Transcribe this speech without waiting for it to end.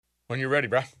When you're ready,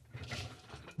 bro.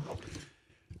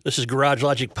 This is Garage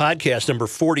Logic Podcast number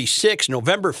 46,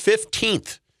 November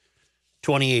 15th,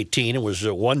 2018. It was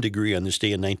 1 degree on this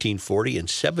day in 1940 and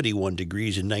 71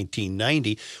 degrees in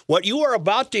 1990. What you are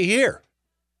about to hear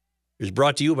is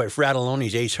brought to you by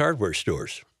Fratelloni's Ace Hardware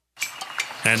Stores.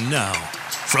 And now,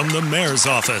 from the mayor's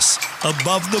office,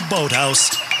 above the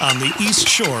boathouse, on the east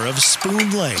shore of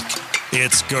Spoon Lake,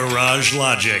 it's Garage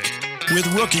Logic, with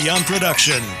Rookie on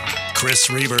production, Chris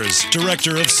Reavers,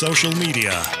 director of social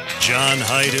media, John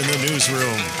Hyde in the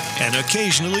newsroom, and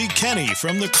occasionally Kenny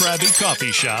from the Krabby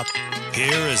Coffee Shop.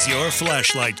 Here is your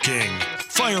flashlight king,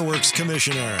 fireworks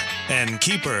commissioner, and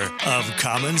keeper of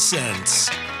common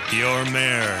sense, your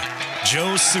mayor,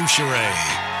 Joe Soucheray.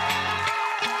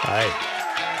 Hi.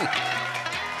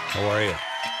 How are you?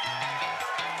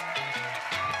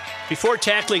 Before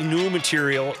tackling new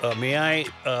material, may I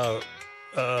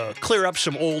clear up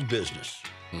some old business?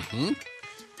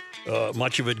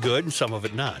 Much of it good and some of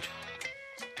it not.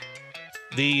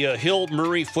 The Hill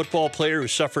Murray football player who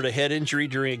suffered a head injury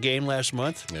during a game last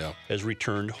month has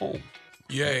returned home.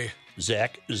 Yay.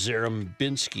 Zach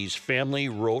Zarembinski's family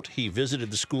wrote he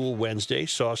visited the school Wednesday,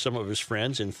 saw some of his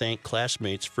friends, and thanked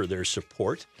classmates for their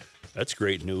support. That's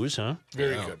great news, huh?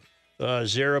 Very good.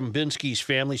 Zarembinski's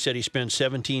family said he spent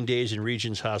 17 days in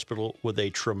Regions Hospital with a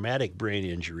traumatic brain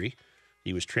injury.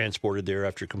 He was transported there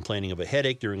after complaining of a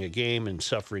headache during a game and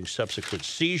suffering subsequent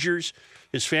seizures.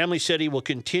 His family said he will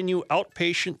continue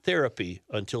outpatient therapy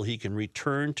until he can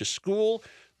return to school,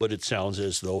 but it sounds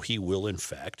as though he will, in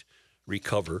fact,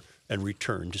 recover and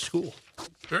return to school.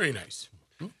 Very nice.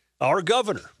 Our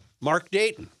governor, Mark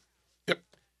Dayton. Yep.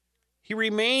 He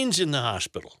remains in the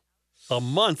hospital a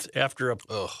month after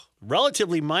a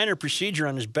relatively minor procedure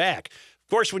on his back. Of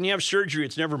course, when you have surgery,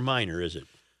 it's never minor, is it?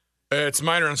 It's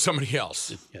minor on somebody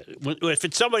else. If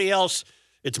it's somebody else,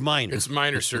 it's minor. It's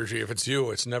minor surgery. If it's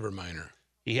you, it's never minor.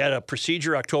 He had a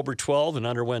procedure October 12 and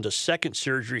underwent a second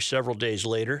surgery several days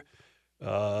later.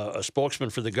 A spokesman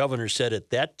for the governor said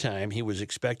at that time he was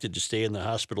expected to stay in the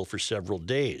hospital for several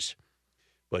days.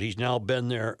 But he's now been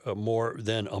there more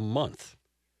than a month.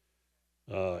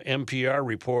 NPR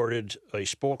reported a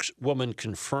spokeswoman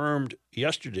confirmed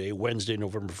yesterday, Wednesday,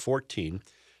 November 14,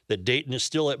 that Dayton is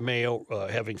still at Mayo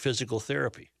having physical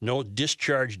therapy. No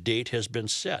discharge date has been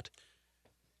set.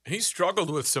 He struggled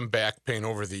with some back pain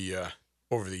over the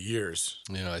years.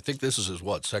 Yeah, I think this is his,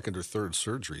 second or third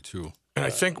surgery, too. And I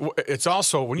think it's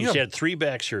also when he's had 3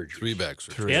 back surgeries. 3 back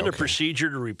surgeries. And a procedure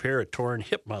to repair a torn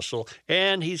hip muscle,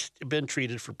 and he's been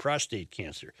treated for prostate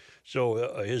cancer.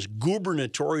 So his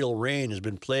gubernatorial reign has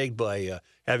been plagued by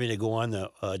having to go on the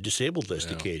disabled list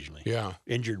occasionally. Yeah.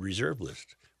 Injured reserve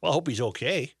list. Well, I hope he's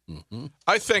okay. Mm-hmm.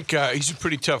 I think he's a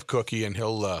pretty tough cookie, and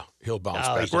he'll bounce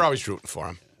back. We're always rooting for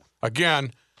him.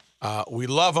 Again, we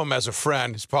love him as a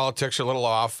friend. His politics are a little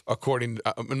off, according,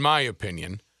 in my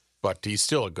opinion, but he's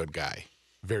still a good guy.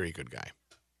 Very good guy.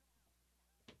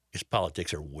 His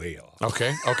politics are way off.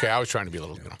 Okay. I was trying to be a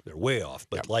little. They're way off,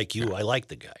 but like you, I like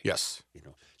the guy. Yes.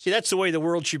 See, that's the way the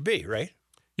world should be, right?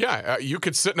 Yeah, you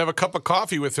could sit and have a cup of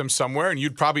coffee with him somewhere, and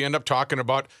you'd probably end up talking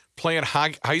about playing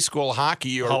high school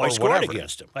hockey or how I scored whatever.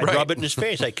 Against him. I'd rub it in his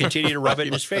face. I continue to rub it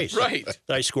in his face. Right.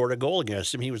 I scored a goal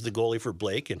against him. He was the goalie for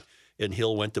Blake, and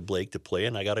Hill went to Blake to play,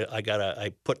 and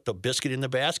I put the biscuit in the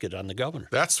basket on the governor.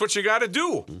 That's what you got to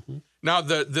do. Mm-hmm. Now,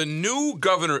 the new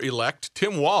governor-elect,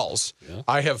 Tim Walz,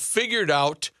 I have figured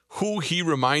out who he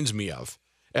reminds me of.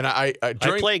 And I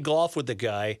play golf with the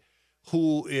guy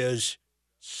who is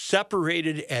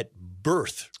separated at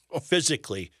birth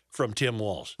physically from Tim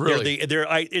Walz. Really?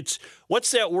 It's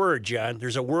what's that word, John?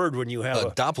 There's a word when you have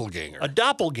a doppelganger. A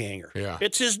doppelganger. Yeah.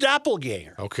 It's his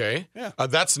doppelganger. Okay. Yeah.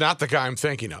 That's not the guy I'm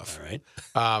thinking of. All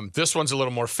right. This one's a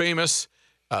little more famous.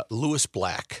 Lewis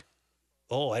Black.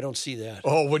 Oh, I don't see that.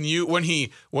 Oh, when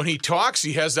he talks,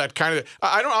 he has that kind of.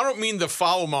 I don't mean the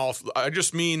foul mouth. I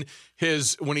just mean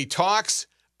when he talks.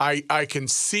 I can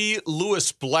see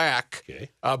Lewis Black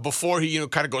before he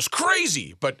kind of goes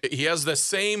crazy, but he has the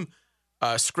same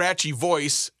scratchy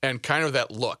voice and kind of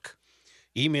that look.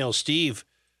 Emailer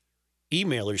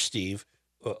Steve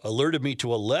alerted me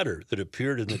to a letter that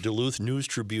appeared in the Duluth News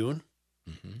Tribune,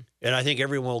 and I think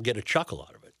everyone will get a chuckle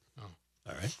out of it. Oh.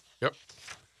 All right. Yep.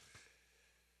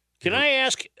 Can I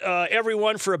ask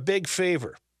everyone for a big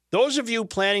favor? Those of you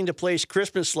planning to place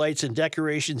Christmas lights and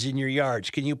decorations in your yards,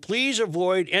 can you please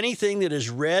avoid anything that is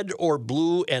red or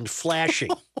blue and flashing?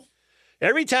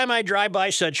 Every time I drive by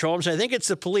such homes, I think it's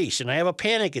the police, and I have a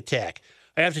panic attack.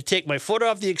 I have to take my foot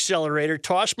off the accelerator,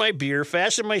 toss my beer,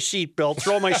 fasten my seatbelt,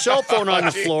 throw my cell phone on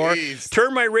the floor,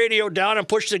 turn my radio down, and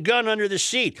push the gun under the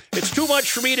seat. It's too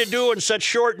much for me to do in such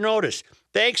short notice.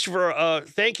 Thank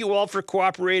you all for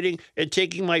cooperating and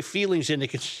taking my feelings into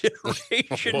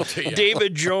consideration.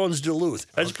 David Jones, Duluth.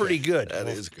 That's pretty good. That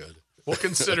is good. We'll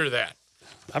consider that.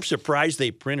 I'm surprised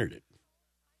they printed it.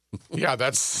 Yeah,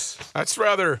 that's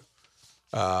rather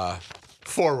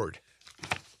forward.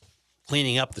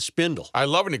 Cleaning up the spindle. I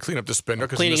love when you clean up the spindle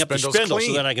because Cleaning up the spindle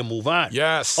so that I can move on.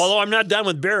 Yes. Although I'm not done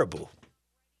with Baraboo.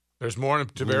 There's more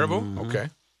to Baraboo? Okay.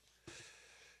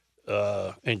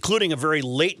 Including a very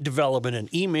late development, an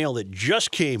email that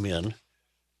just came in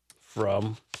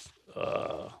from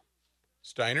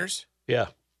Steiner's? Yeah.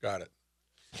 Got it.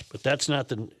 But that's not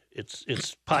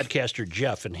it's podcaster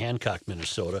Jeff in Hancock,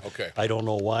 Minnesota. Okay. I don't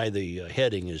know why the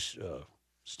heading is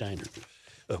Steiner.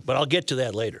 But I'll get to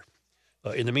that later.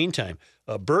 In the meantime,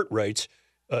 Bert writes,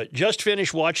 just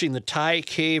finished watching the Thai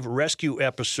Cave rescue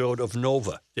episode of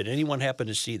Nova. Did anyone happen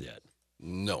to see that?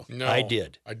 No. I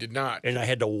did. I did not. And I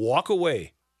had to walk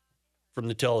away from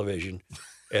the television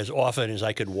as often as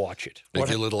I could watch it. Make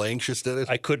you a little anxious, did it?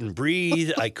 I couldn't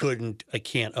breathe. I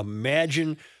can't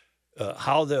imagine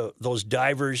how those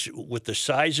divers, with the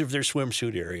size of their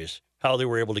swimsuit areas, how they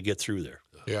were able to get through there.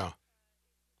 Yeah.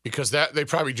 Because they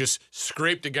probably just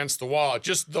scraped against the wall.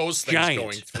 Just those things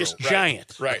going through. Just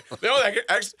giant. Right.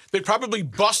 They probably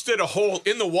busted a hole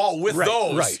in the wall with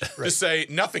those to say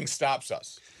nothing stops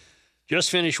us. Just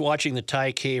finished watching the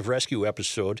Thai Cave rescue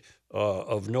episode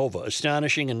of Nova.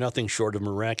 Astonishing and nothing short of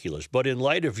miraculous. But in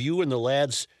light of you and the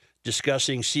lads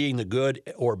discussing seeing the good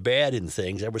or bad in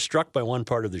things, I was struck by one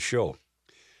part of the show.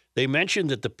 They mentioned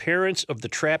that the parents of the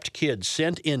trapped kids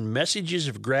sent in messages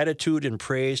of gratitude and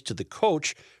praise to the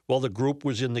coach while the group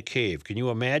was in the cave. Can you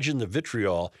imagine the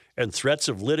vitriol and threats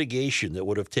of litigation that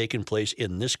would have taken place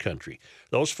in this country?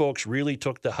 Those folks really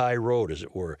took the high road, as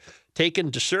it were.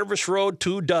 Taken to Service Road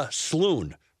to the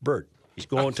Sloon. Bert, he's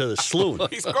going to the Sloon.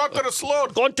 He's going to the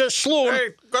Sloon. Going to the Sloon. Hey,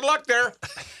 good luck there.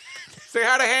 Say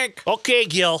hi to Hank. Okay,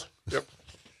 Gil. Yep.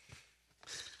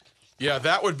 Yeah,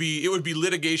 it would be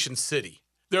litigation city.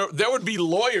 There would be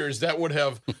lawyers that would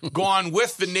have gone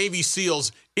with the Navy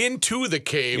SEALs into the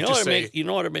cave you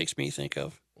know what it makes me think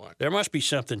of? What? There must be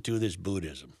something to this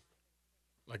Buddhism.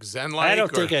 Like Zen-like? I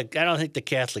don't think the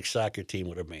Catholic soccer team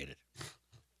would have made it,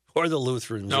 or the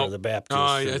Lutherans, or the Baptists,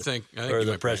 I think or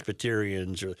the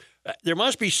Presbyterians. Or there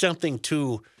must be something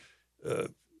to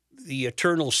the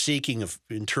eternal seeking of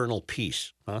internal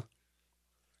peace, huh?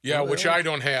 Yeah, which I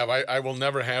don't have. I will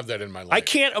never have that in my life. I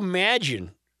can't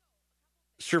imagine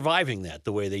surviving that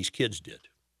the way these kids did.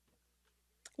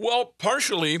 Well,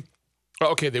 partially,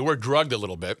 okay, they were drugged a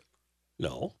little bit.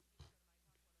 No,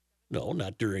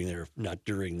 not during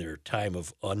their time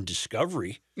of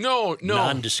undiscovery. No,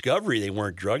 non-discovery. They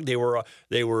weren't drugged. They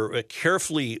were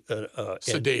carefully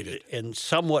sedated and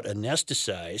somewhat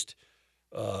anesthetized,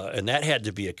 and that had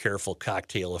to be a careful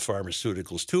cocktail of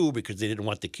pharmaceuticals too, because they didn't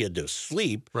want the kid to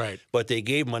sleep. Right. But they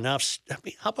gave him enough. I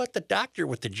mean, how about the doctor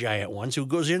with the giant ones who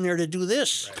goes in there to do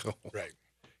this? Right.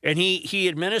 And he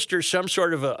administers some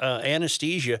sort of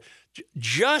anesthesia,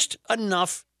 just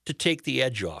enough to take the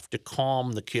edge off, to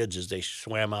calm the kids as they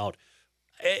swam out.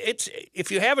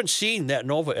 If you haven't seen that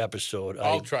Nova episode,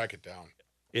 I'll track it down.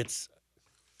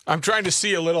 I'm trying to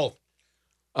see a little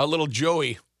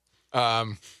Joey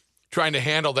trying to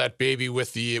handle that baby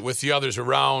with the others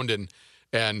around,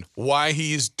 and why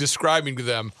he's describing to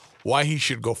them why he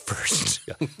should go first.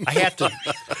 I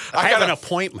have an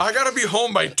appointment. I got to be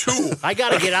home by 2. I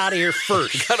got to get out of here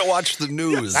first. You got to watch the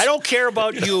news. I don't care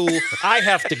about you. I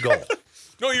have to go.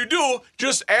 No, you do.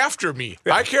 Just after me.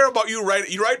 I care about you, right?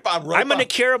 You right, Bob? Right, I'm going to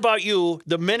care about you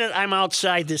the minute I'm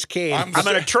outside this cave. I'm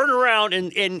going to turn around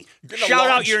and shout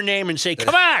out your name and say,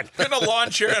 "Come on!" Get in a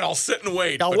lawn chair and I'll sit and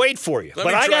wait. I'll wait for you,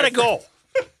 but I got to go.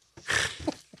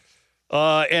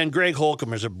 And Greg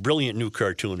Holcomb has a brilliant new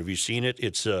cartoon. Have you seen it?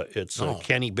 It's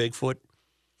Kenny Bigfoot.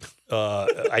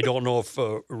 I don't know if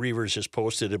Reavers has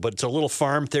posted it, but it's a little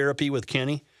farm therapy with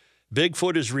Kenny.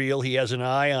 Bigfoot is real. He has an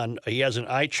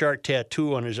eye chart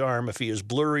tattoo on his arm. If he is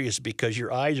blurry, it's because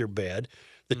your eyes are bad.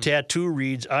 The tattoo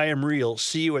reads, "I am real.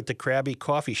 See you at the Krabby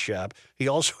Coffee Shop." He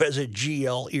also has a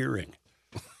GL earring.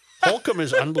 Holcomb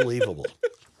is unbelievable.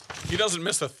 He doesn't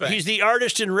miss a thing. He's the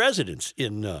artist in residence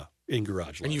in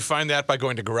Garage Logic. And you find that by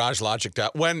going to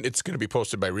GarageLogic. When it's going to be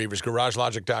posted by Reavers,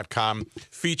 GarageLogic.com,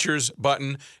 features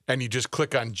button, and you just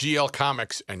click on GL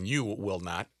Comics, and you will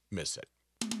not miss it.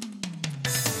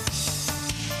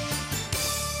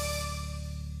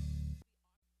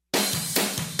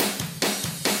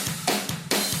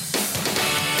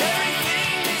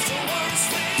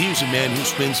 Here's a man who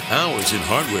spends hours in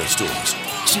hardware stores,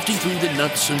 sifting through the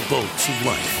nuts and bolts of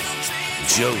life.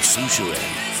 Joe Soucheray.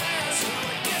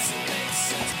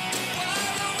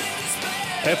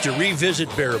 I have to revisit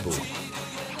Baraboo.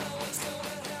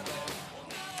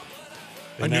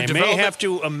 And I may have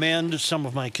to amend some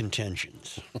of my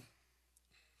contentions.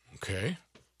 Okay.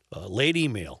 Late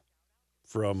email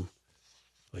from,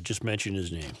 I just mentioned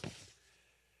his name,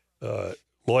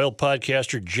 loyal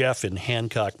podcaster Jeff in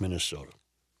Hancock, Minnesota.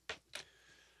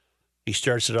 He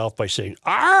starts it off by saying,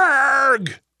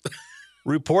 "Arg!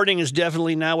 Reporting is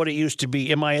definitely not what it used to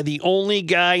be. Am I the only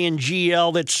guy in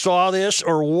GL that saw this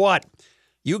or what?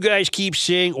 You guys keep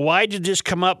saying, why did this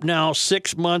come up now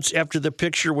 6 months after the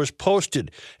picture was posted?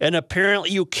 And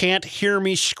apparently you can't hear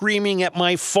me screaming at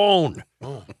my phone."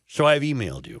 Oh. So I've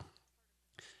emailed you.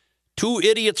 2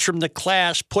 idiots from the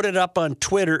class put it up on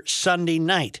Twitter Sunday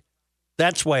night.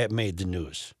 That's why it made the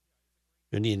news.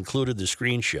 And he included the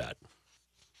screenshot.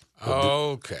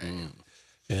 Okay.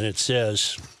 And it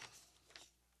says,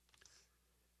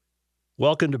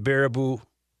 "Welcome to Baraboo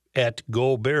at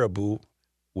Go Baraboo.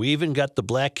 We even got the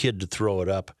black kid to throw it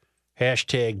up.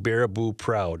 Hashtag Baraboo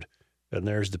proud." And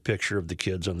there's the picture of the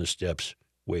kids on the steps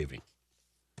waving.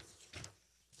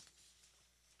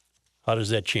 How does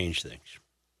that change things?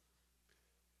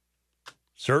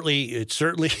 It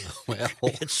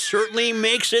certainly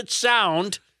makes it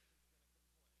sound.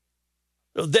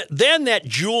 Then that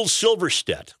Jules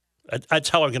Silverstedt, that's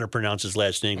how I'm going to pronounce his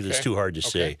last name because it's too hard to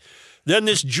say. Then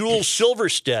this Jules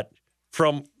Silverstedt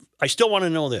I still want to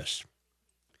know this.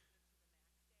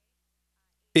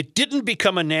 It didn't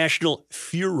become a national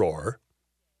furor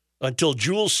until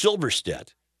Jules Silverstedt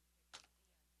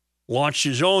launched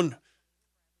his own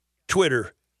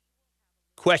Twitter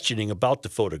questioning about the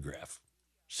photograph,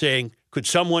 saying, "Could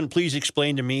someone please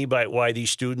explain to me why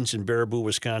these students in Baraboo,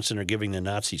 Wisconsin are giving the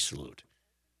Nazi salute?"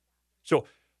 So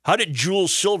how did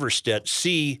Jules Silverstedt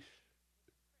see?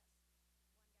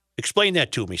 Explain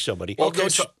that to me, somebody. Okay,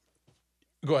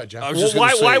 go ahead, John.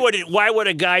 Why would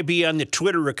a guy be on the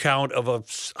Twitter account of a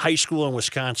high school in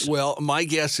Wisconsin? Well, my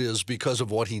guess is because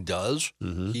of what he does,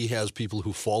 he has people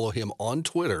who follow him on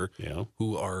Twitter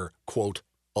who are, quote,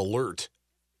 alert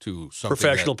to something.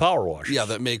 Professional power washers. Yeah,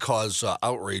 that may cause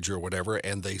outrage or whatever,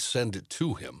 and they send it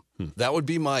to him. That would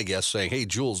be my guess, saying, "Hey,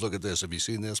 Jules, look at this. Have you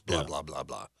seen this? Blah, blah, blah,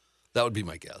 blah." That would be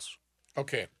my guess.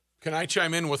 Okay. Can I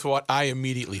chime in with what I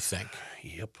immediately think?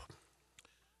 Yep.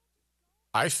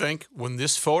 I think when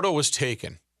this photo was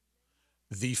taken,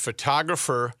 the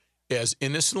photographer, as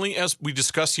innocently as we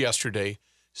discussed yesterday,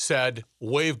 said,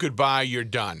 "Wave goodbye, you're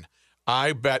done."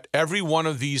 I bet every one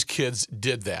of these kids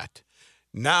did that.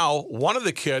 Now, one of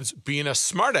the kids, being a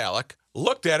smart aleck,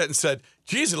 looked at it and said,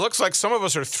 "Geez, it looks like some of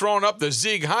us are throwing up the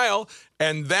Sieg Heil."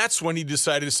 And that's when he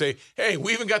decided to say, "Hey,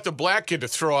 we even got the black kid to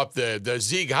throw up the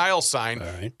Sieg Heil sign."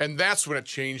 Right. And that's when it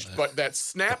changed. But that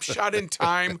snapshot in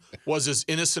time was as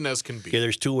innocent as can be. Okay,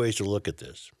 there's 2 ways to look at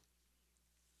this.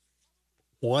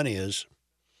 One is,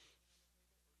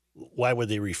 why would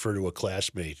they refer to a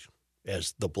classmate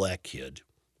as the black kid?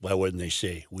 Why wouldn't they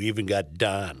say, "We even got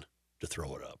Don to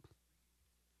throw it up"?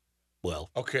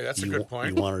 Well, okay, that's a good point.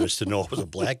 You wanted us to know it was a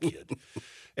black kid.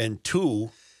 And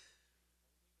 2,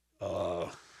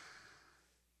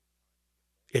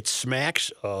 it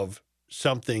smacks of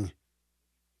something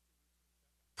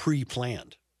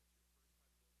pre-planned.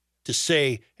 To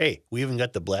say, "Hey, we even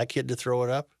got the black kid to throw it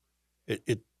up,"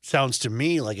 it sounds to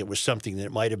me like it was something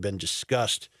that might have been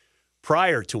discussed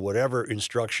prior to whatever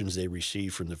instructions they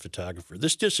received from the photographer.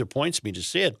 This disappoints me to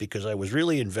say it because I was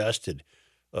really invested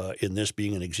in this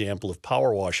being an example of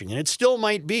power washing, and it still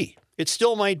might be. It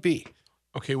still might be.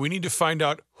 Okay, we need to find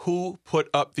out who put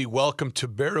up the "Welcome to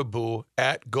Baraboo"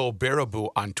 at Go Baraboo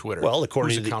on Twitter. Well,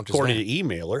 according to the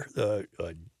emailer,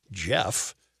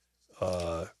 Jeff,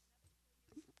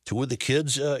 2 of the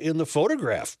kids in the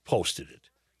photograph posted it.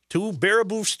 2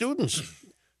 Baraboo students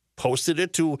posted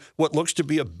it to what looks to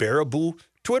be a Baraboo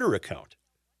Twitter account.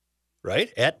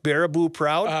 Right? At Baraboo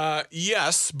Proud?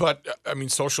 Yes, but I mean,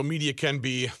 social media can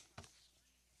be.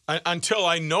 Until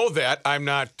I know that, I'm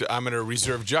going to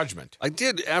reserve judgment. I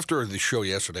did, after the show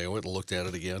yesterday, I went and looked at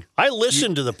it again. I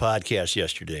listened to the podcast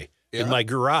yesterday in my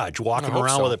garage, walking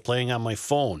around with it, playing on my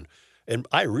phone, and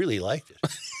I really liked it.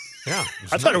 Yeah.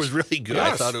 I thought it was really good.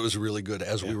 I thought it was really good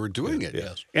as we were doing it,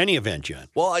 yes. Any event, John.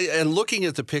 Well, and looking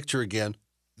at the picture again,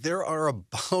 there are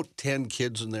about 10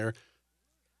 kids in there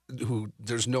who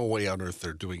there's no way on earth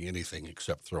they're doing anything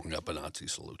except throwing up a Nazi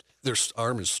salute. Their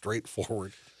arm is straight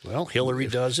forward. Well, Hillary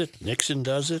does it. Nixon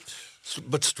does it.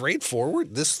 But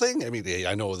straightforward, this thing, I mean,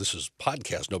 I know this is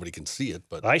podcast, nobody can see it,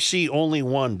 but I see only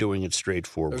one doing it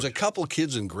straightforward. There's a couple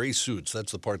kids in gray suits.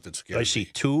 That's the part that scares me. I see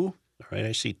 2. All right,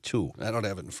 I see 2. I don't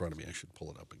have it in front of me. I should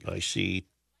pull it up again. I see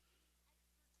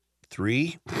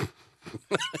 3.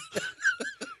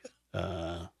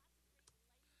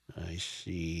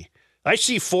 see. I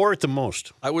see 4 at the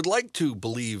most. I would like to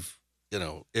believe,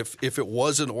 if it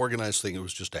was an organized thing, it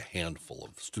was just a handful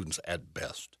of students at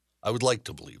best. I would like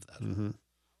to believe that. Mm-hmm.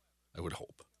 I would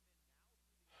hope.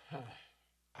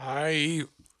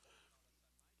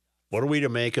 What are we to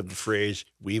make of the phrase,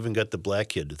 we even got the black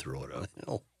kid to throw it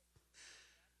out?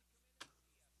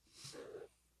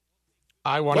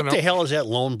 I want to know. What the hell is that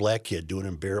lone black kid doing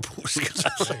in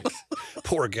Baraboo?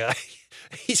 Poor guy.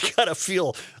 He's got to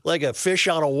feel like a fish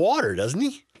out of water, doesn't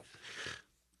he?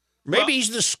 Maybe he's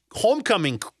the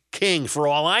homecoming king for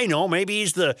all I know. Maybe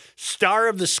he's the star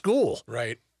of the school.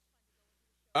 Right.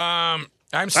 I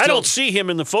don't see him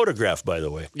in the photograph, by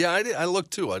the way. Yeah, I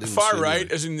looked too. I didn't far see him right,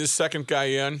 either. isn't this second guy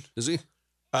in? Is he?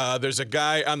 There's a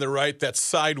guy on the right that's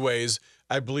sideways.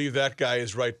 I believe that guy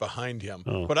is right behind him.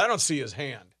 Oh. But I don't see his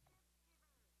hand.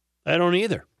 I don't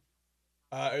either.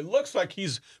 It looks like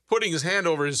he's putting his hand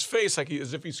over his face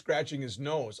as if he's scratching his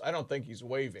nose. I don't think he's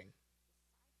waving.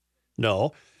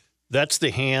 No, that's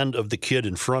the hand of the kid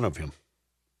in front of him,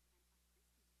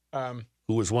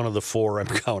 who was one of the 4 I'm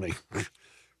counting.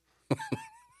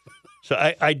 So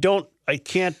I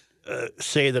can't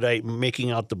say that I'm making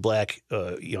out the black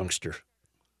youngster,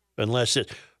 unless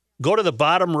go to the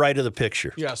bottom right of the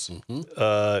picture. Yes.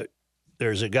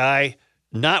 There's a guy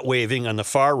not waving on the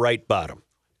far right bottom.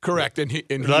 Correct.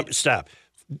 Stop.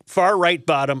 Far right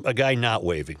bottom, a guy not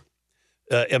waving.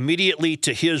 Immediately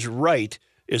to his right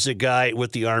is a guy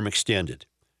with the arm extended.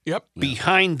 Yep.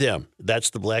 Behind them,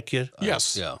 that's the black kid?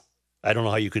 Yes. Yeah. I don't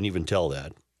know how you can even tell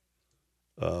that,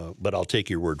 but I'll take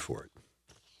your word for it.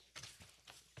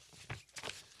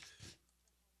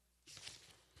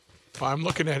 I'm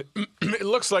looking at it. It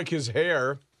looks like his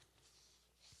hair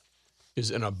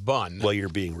is in a bun. Well, you're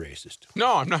being racist.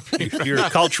 No, I'm not. You're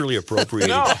culturally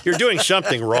appropriating. No. You're doing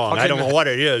something wrong. Okay, I don't know what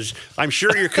it is. I'm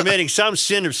sure you're committing some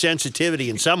sin of sensitivity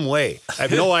in some way. I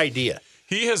have no idea.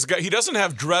 He doesn't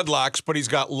have dreadlocks, but he's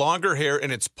got longer hair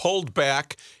and it's pulled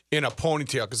back in a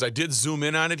ponytail because I did zoom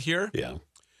in on it here. Yeah.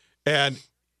 And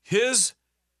his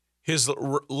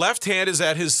left hand is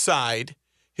at his side.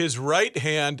 His right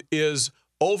hand is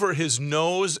over his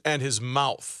nose and his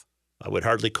mouth. I would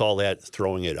hardly call that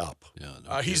throwing it up. Yeah.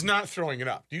 No, He's not throwing it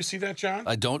up. Do you see that, John?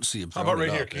 I don't see him How throwing about right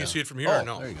it here? up, Can yeah. you see it from here Oh, or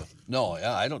no? there you go. No,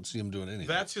 yeah, I don't see him doing anything.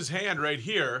 That's his hand right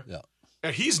here. Yeah.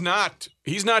 And he's not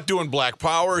doing black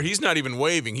power. He's not even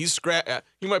waving. He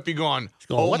might be going,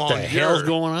 Going, what the hell's here."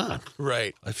 going on?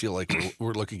 Right. I feel like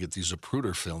we're looking at the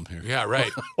Zapruder film here. Yeah,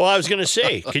 right. Well, I was going to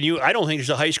say, I don't think there's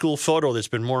a high school photo that's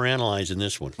been more analyzed than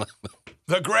this one.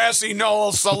 The grassy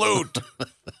knoll salute.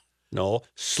 No,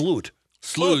 salute.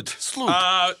 Salute.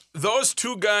 Those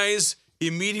two guys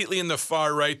immediately in the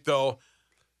far right, though,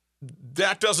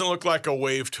 that doesn't look like a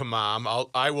wave to mom.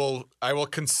 I will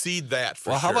concede that for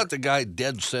Well, how sure. about the guy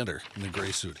dead center in the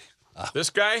gray suit?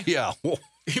 This guy? Yeah.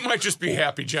 He might just be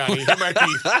happy, Johnny.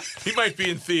 He might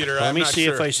be in theater. Let I'm me not see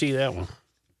sure. if I see that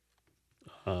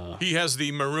one. He has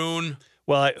the maroon.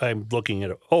 Well, I'm looking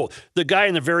at it. Oh, the guy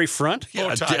in the very front?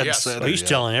 Yeah, tie, dead yes. center. Oh, he's yeah.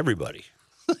 telling everybody.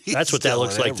 He's That's what that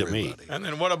looks telling like to me. everybody. And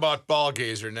then what about ball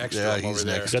gazer next Yeah, to him over he's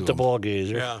there? next Got the ball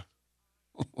gazer. Yeah.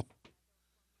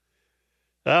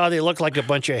 Oh, they look like a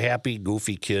bunch of happy,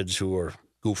 goofy kids who are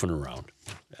goofing around.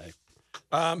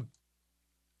 My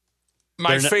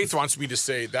They're not- faith wants me to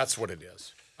say that's what it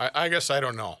is. I guess I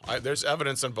don't know. There's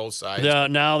evidence on both sides.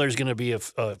 Now there's going to be a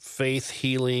faith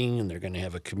healing, and they're going to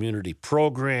have a community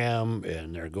program,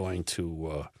 and they're going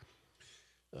to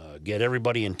get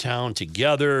everybody in town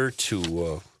together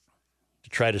to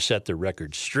try to set the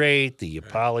record straight. The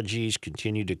apologies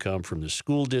continue to come from the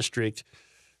school district,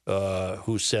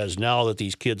 who says now that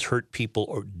these kids hurt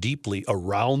people deeply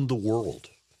around the world.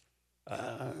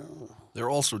 There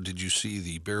also, did you see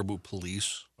the Baraboo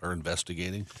police are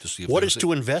investigating to see if What there's is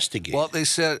to investigate? Well, they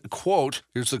said, quote,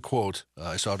 here's the quote.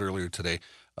 I saw it earlier today.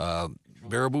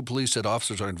 Baraboo police said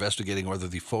officers are investigating whether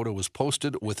the photo was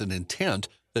posted with an intent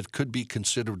that could be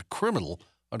considered criminal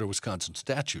under Wisconsin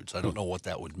statutes. I don't know what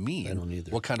that would mean. I don't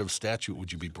either. What kind of statute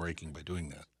would you be breaking by doing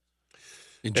that?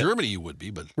 In Germany, you would be,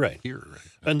 but Right. here, right?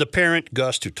 And the parent,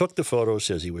 Gus, who took the photo,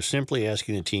 says he was simply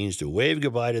asking the teens to wave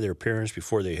goodbye to their parents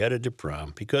before they headed to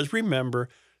prom. Because remember,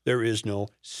 there is no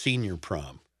senior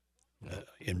prom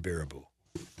in Baraboo.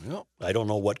 Yep. I don't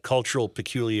know what cultural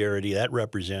peculiarity that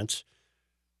represents,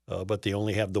 but they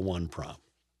only have the one prom.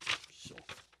 So,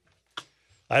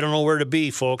 I don't know where to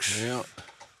be, folks. Yeah.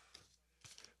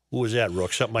 Who was that,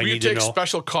 Rook? Something I We need to take know?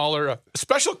 special caller.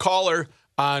 Special caller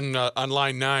on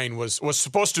line 9 was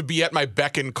supposed to be at my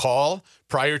beck and call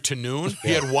prior to noon.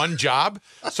 He had one job,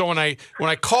 so when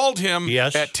I called him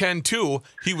Yes. at 10:02,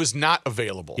 he was not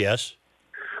available. Yes?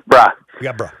 Bruh.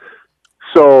 Yeah, bro.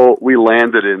 So we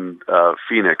landed in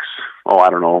Phoenix. Oh, I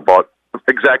don't know, about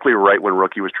exactly right when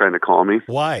Rookie was trying to call me.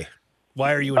 Why?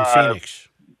 Why are you in Phoenix?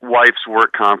 Wife's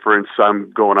work conference.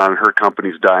 I'm going on her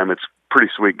company's dime. It's a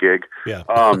pretty sweet gig. Yeah.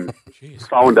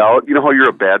 Found out. You know how you're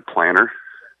a bad planner?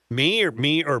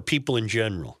 Me or people in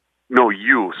general? No,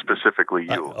 you specifically.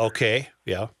 You. Okay.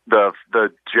 Yeah. The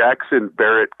Jackson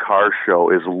Barrett Car Show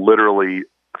is literally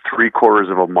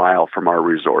 3/4 of a mile from our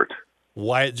resort.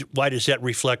 Why does that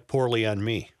reflect poorly on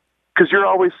me? Because you're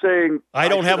always saying I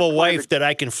don't have a wife that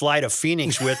I can fly to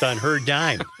Phoenix with on her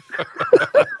dime.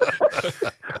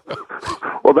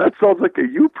 Well, that sounds like a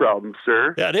you problem,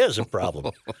 sir. That is a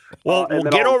problem. Well,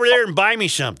 get over there and buy me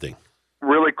something.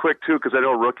 Really quick, too, because I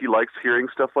know Rookie likes hearing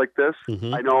stuff like this.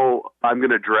 Mm-hmm. I know I'm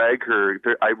going to drag her.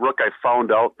 I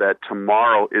found out that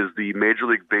tomorrow is the Major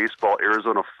League Baseball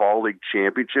Arizona Fall League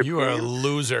Championship You are a game.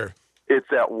 loser. It's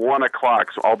at 1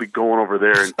 o'clock, so I'll be going over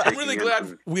there. And I'm really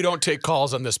glad we don't take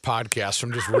calls on this podcast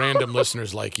from just random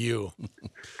listeners like you.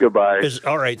 Goodbye.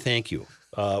 All right, thank you.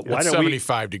 Why It's don't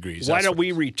 75 degrees. Why That's don't what we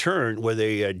it is. return with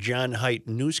a John Haidt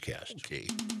newscast? Okay.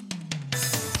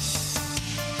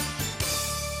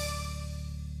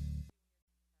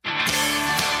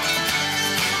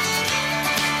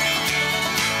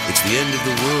 It's the end of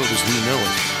the world as we know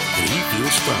it, and he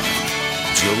feels fine.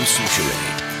 Joe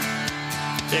Souchere.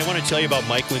 Hey, I want to tell you about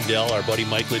Mike Lindell, our buddy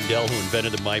Mike Lindell, who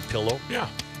invented the MyPillow. Yeah.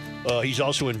 He's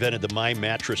also invented the My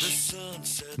Mattress,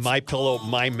 MyPillow,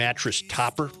 My Mattress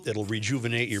Topper. It'll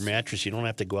rejuvenate your mattress. You don't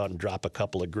have to go out and drop a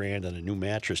couple of grand on a new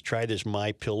mattress. Try this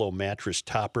MyPillow Mattress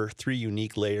Topper. 3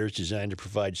 unique layers designed to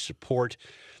provide support,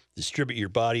 distribute your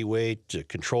body weight, to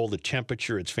control the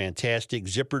temperature. It's fantastic.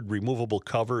 Zippered removable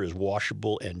cover is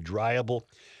washable and dryable,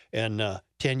 and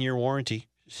 10-year warranty.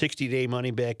 60-day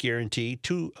money-back guarantee,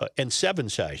 2 and 7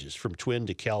 sizes from twin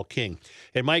to Cal King.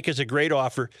 And Mike has a great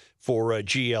offer for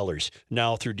GLers.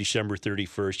 Now through December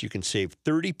 31st, you can save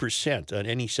 30% on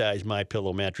any size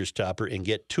MyPillow mattress topper and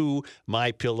get 2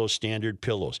 MyPillow standard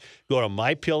pillows. Go to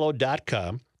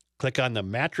MyPillow.com, click on the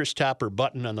mattress topper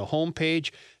button on the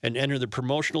homepage, and enter the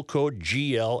promotional code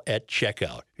GL at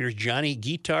checkout. Here's Johnny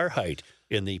Guitar Haidt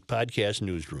in the podcast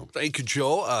newsroom. Thank you,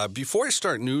 Joe. Before I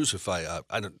start news, if I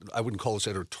wouldn't call this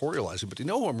editorializing, but you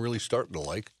know who I'm really starting to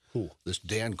like? Who? This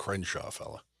Dan Crenshaw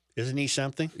fella. Isn't he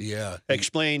something? Yeah.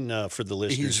 Explain for the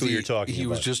listeners who you're talking about. He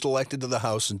was just elected to the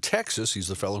House in Texas. He's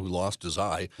the fellow who lost his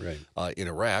eye in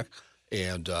Iraq.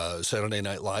 And Saturday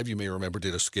Night Live, you may remember,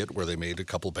 did a skit where they made a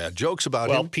couple bad jokes about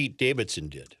him. Well, Pete Davidson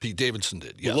did. Pete Davidson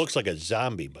did, yes. He looks like a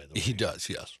zombie, by the way. He does,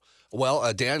 yes.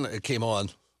 Well, Dan came on,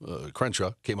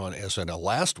 Crenshaw came on SNL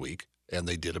last week, and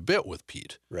they did a bit with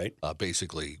Pete. Right.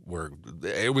 Basically, where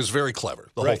it was very clever.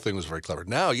 The whole thing was very clever.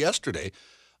 Now, yesterday,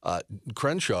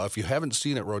 Crenshaw, if you haven't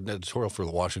seen it, wrote an editorial for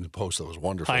the Washington Post that was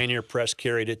wonderful. Pioneer Press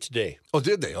carried it today. Oh,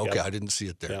 did they? Okay, Yep. I didn't see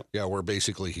it there. Yep. Yeah, where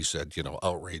basically he said,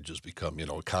 outrage has become,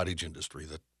 a cottage industry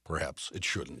that perhaps it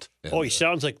shouldn't. And, He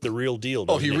sounds like the real deal.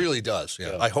 oh, doesn't he really does.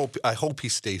 Yeah. I hope he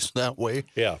stays that way.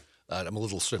 Yeah. I'm a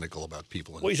little cynical about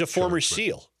people. Well, he's a former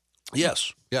SEAL.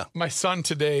 Yes. Yeah. My son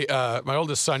today, my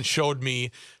oldest son, showed me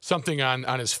something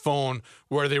on his phone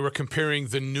where they were comparing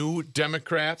the new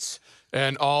Democrats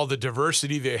and all the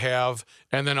diversity they have,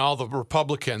 and then all the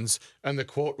Republicans. And the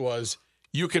quote was,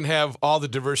 "You can have all the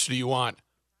diversity you want.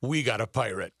 We got a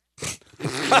pirate."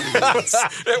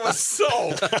 It was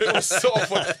so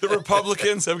fun. The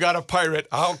Republicans have got a pirate.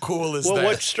 How cool is that? Well,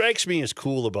 what strikes me as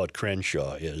cool about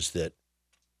Crenshaw is that,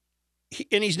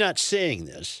 and he's not saying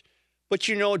this, but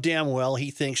you know damn well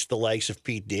he thinks the likes of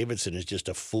Pete Davidson is just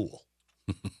a fool.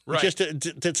 Right.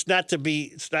 It's not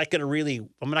going to really,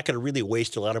 I'm not going to really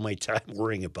waste a lot of my time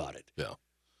worrying about it. Yeah.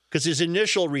 Because his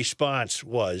initial response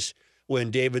was when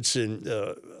Davidson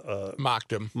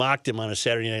mocked him on a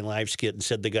Saturday Night Live skit and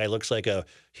said the guy looks like a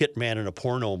hitman in a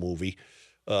porno movie.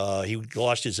 He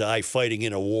lost his eye fighting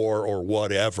in a war or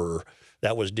whatever.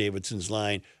 That was Davidson's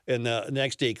line. And the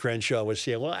next day, Crenshaw was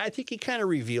saying, well, I think he kind of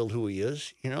revealed who he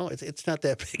is. It's not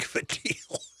that big of a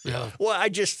deal. Yeah. Well, I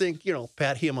just think,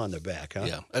 pat him on the back, huh?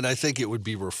 Yeah. And I think it would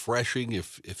be refreshing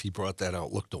if he brought that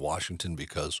outlook to Washington,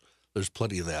 because there's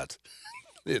plenty of that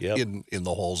in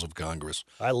the halls of Congress.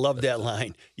 I love that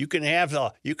line. You can have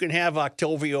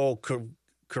Octavio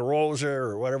Carroza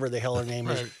or whatever the hell her name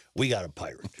is. We got a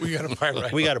pirate. We got a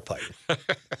pirate. We got a pirate.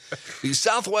 The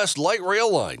Southwest Light Rail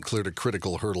Line cleared a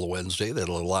critical hurdle Wednesday that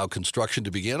will allow construction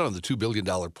to begin on the $2 billion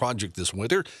project this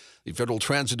winter. The Federal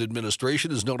Transit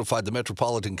Administration has notified the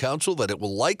Metropolitan Council that it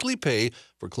will likely pay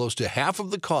for close to half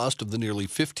of the cost of the nearly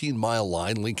 15-mile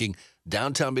line linking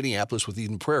downtown Minneapolis with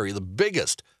Eden Prairie, the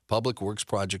biggest public works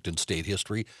project in state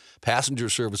history. Passenger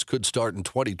service could start in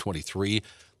 2023.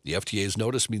 The FTA's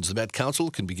notice means the Met Council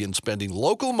can begin spending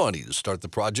local money to start the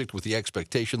project with the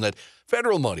expectation that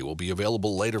federal money will be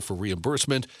available later for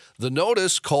reimbursement. The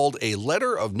notice, called a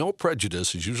letter of no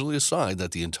prejudice, is usually a sign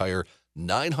that the entire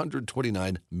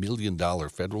 $929 million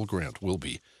federal grant will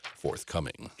be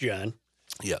forthcoming. John,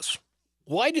 Yes.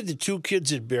 why did the two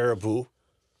kids at Baraboo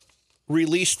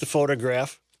release the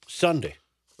photograph Sunday?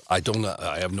 I don't know.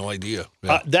 I have no idea.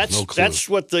 Yeah, That's no clue. that's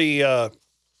what the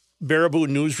Baraboo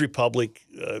News Republic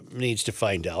needs to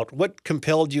find out. What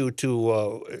compelled you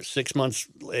to 6 months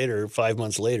later, 5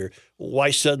 months later,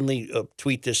 why suddenly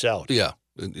tweet this out? Yeah,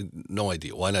 no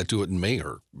idea. Why not do it in May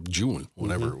or June,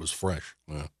 whenever it was fresh?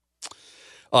 Yeah.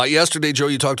 Yesterday, Joe,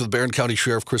 you talked with Barron County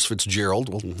Sheriff Chris Fitzgerald.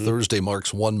 Well, Thursday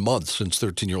marks 1 month since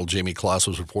 13-year-old Jamie Kloss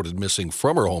was reported missing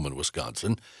from her home in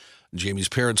Wisconsin. Jamie's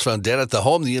parents found dead at the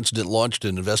home. The incident launched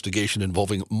an investigation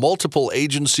involving multiple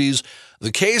agencies.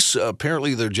 The case,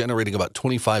 apparently they're generating about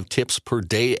 25 tips per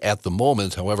day at the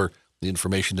moment. However, the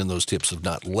information in those tips have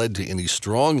not led to any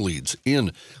strong leads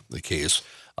in the case.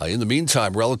 In the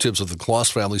meantime, relatives of the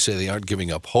Kloss family say they aren't giving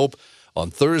up hope. On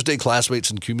Thursday, classmates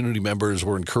and community members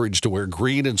were encouraged to wear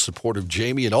green in support of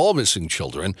Jamie and all missing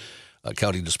children.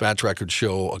 County dispatch records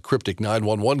show a cryptic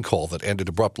 911 call that ended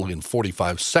abruptly in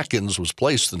 45 seconds was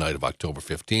placed the night of October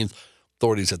 15th.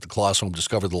 Authorities at the Kloss home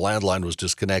discovered the landline was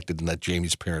disconnected and that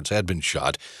Jamie's parents had been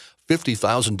shot.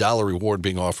 $50,000 reward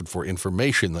being offered for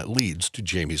information that leads to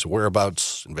Jamie's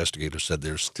whereabouts. Investigators said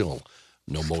there's still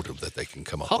no motive that they can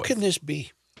come up How with. can this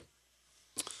be?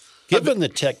 Given the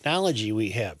technology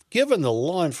we have, given the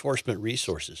law enforcement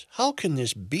resources, how can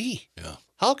this be? Yeah.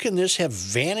 How can this have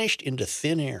vanished into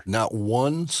thin air? Not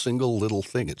one single little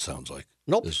thing, it sounds like.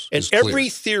 Nope. is And clear. every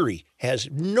theory has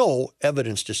no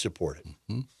evidence to support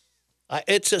it.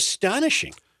 It's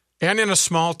astonishing. And in a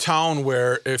small town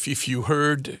where if you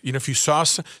heard, if you saw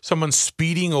someone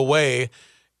speeding away,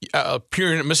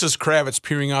 Mrs. Kravitz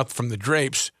peering out from the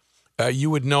drapes, you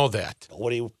would know that.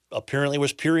 Nobody apparently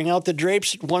was peering out the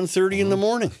drapes at 1:30 in the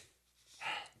morning.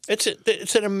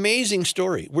 It's an amazing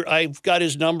story. I've got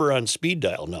his number on speed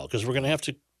dial now because we're going to have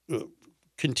to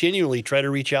continually try to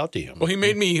reach out to him. Well, it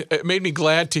made me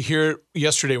glad to hear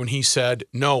yesterday when he said,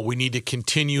 "No, we need to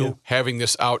continue having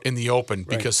this out in the open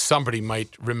because somebody might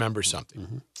remember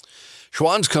something."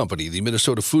 Schwann's Company, the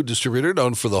Minnesota food distributor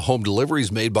known for the home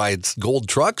deliveries made by its Gold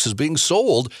trucks, is being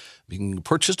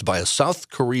purchased by a South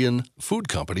Korean food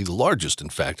company, the largest, in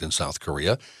fact, in South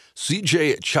Korea.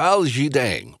 CJ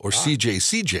Chaljidang, or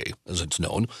CJCJ, as it's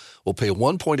known, will pay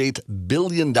 $1.8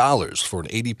 billion for an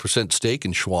 80% stake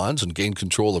in Schwann's and gain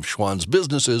control of Schwann's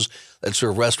businesses that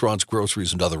serve restaurants,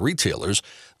 groceries, and other retailers.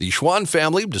 The Schwann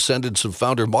family, descendants of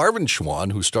founder Marvin Schwann,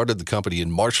 who started the company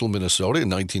in Marshall, Minnesota in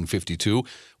 1952,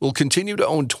 will continue to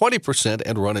own 20%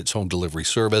 and run its home delivery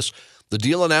service. The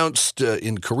deal announced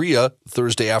in Korea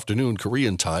Thursday afternoon,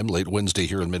 Korean time, late Wednesday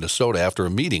here in Minnesota, after a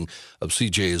meeting of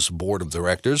CJ's board of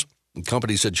directors. The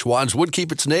company said Schwann's would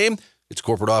keep its name, its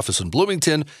corporate office in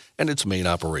Bloomington, and its main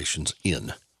operations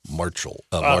in Marshall.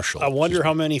 I wonder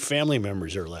how many family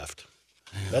members are left.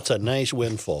 That's a nice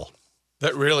windfall.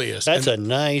 That really is. That's a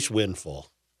nice windfall.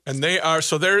 And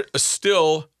they're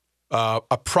still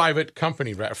a private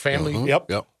company, right? Family.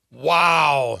 Yep.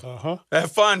 Wow.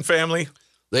 Have fun, family.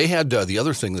 They had the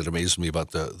other thing that amazed me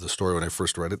about the story when I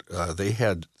first read it.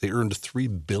 They earned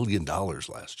 $3 billion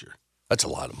last year. That's a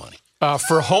lot of money.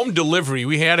 For home delivery,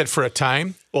 we had it for a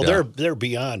time. Well, they're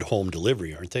beyond home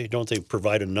delivery, aren't they? Don't they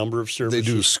provide a number of services? They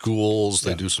do schools.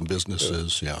 They do some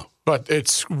businesses. Yeah. But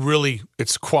it's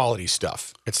quality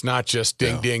stuff. It's not just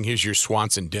ding, here's your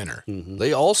Swanson dinner.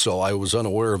 They also, I was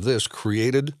unaware of this,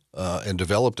 created and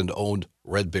developed and owned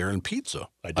Red Baron Pizza.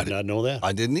 I did not know that.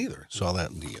 I didn't either. Saw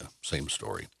that in the same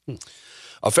story.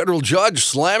 A federal judge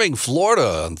slamming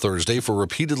Florida on Thursday for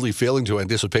repeatedly failing to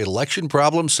anticipate election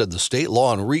problems said the state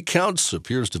law on recounts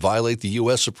appears to violate the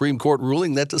U.S. Supreme Court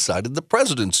ruling that decided the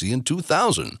presidency in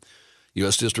 2000.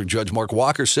 U.S. District Judge Mark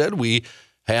Walker said, "We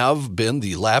have been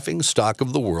the laughing stock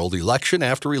of the world election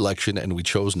after election, and we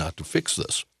chose not to fix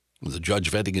this." The judge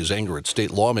venting his anger at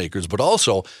state lawmakers, but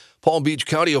also Palm Beach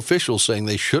County officials saying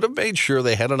they should have made sure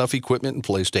they had enough equipment in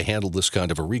place to handle this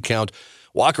kind of a recount.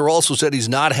 Walker also said he's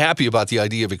not happy about the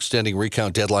idea of extending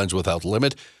recount deadlines without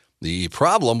limit. The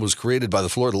problem was created by the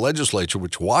Florida legislature,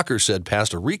 which Walker said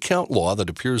passed a recount law that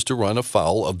appears to run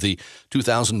afoul of the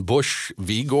 2000 Bush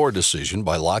v. Gore decision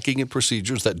by locking in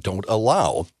procedures that don't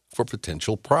allow for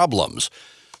potential problems.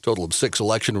 A total of 6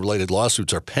 election-related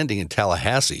lawsuits are pending in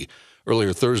Tallahassee.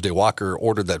 Earlier Thursday, Walker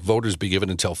ordered that voters be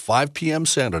given until 5 p.m.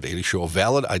 Saturday to show a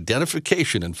valid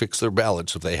identification and fix their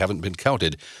ballots if they haven't been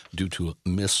counted due to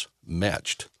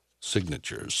mismatched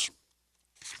signatures.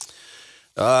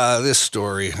 This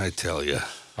story, I tell you.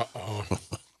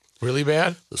 Really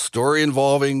bad? The story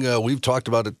involving, we've talked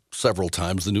about it several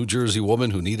times, the New Jersey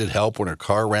woman who needed help when her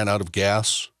car ran out of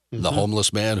gas, the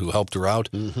homeless man who helped her out.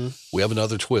 We have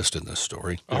another twist in this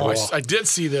story. Oh, I did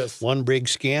see this. One big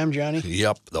scam, Johnny?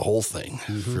 Yep, the whole thing.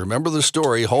 If you remember the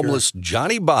story, homeless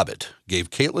Johnny Bobbitt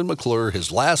gave Caitlin McClure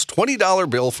his last $20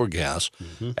 bill for gas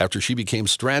after she became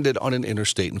stranded on an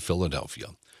interstate in Philadelphia.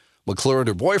 McClure and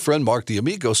her boyfriend, Mark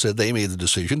D'Amico, said they made the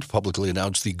decision to publicly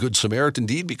announce the Good Samaritan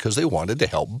deed because they wanted to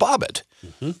help Bobbitt.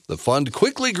 The fund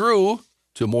quickly grew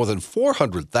to more than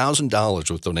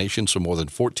 $400,000 with donations from more than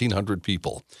 1,400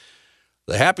 people.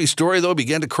 The happy story, though,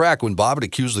 began to crack when Bobbitt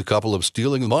accused the couple of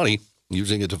stealing the money,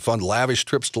 using it to fund lavish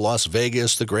trips to Las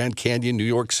Vegas, the Grand Canyon, New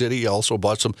York City. He also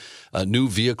bought some new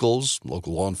vehicles.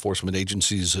 Local law enforcement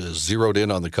agencies zeroed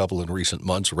in on the couple in recent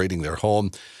months, raiding their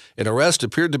home. An arrest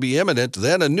appeared to be imminent.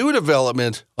 Then a new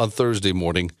development on Thursday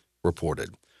morning reported.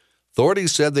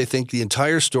 Authorities said they think the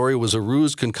entire story was a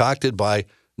ruse concocted by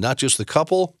not just the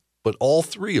couple, but all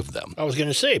three of them. I was going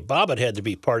to say, Bobbitt had to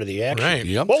be part of the action. Right.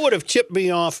 Yep. What would have tipped me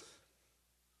off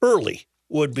early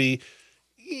would be,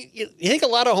 you think a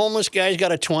lot of homeless guys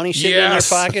got a 20 sitting in their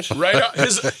pocket? Right.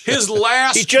 His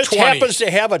last He just 20. happens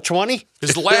to have a 20?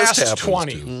 His Just last happens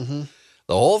 20. to.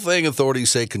 The whole thing, authorities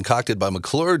say, concocted by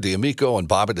McClure, D'Amico, and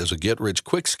Bobbitt as a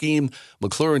get-rich-quick scheme.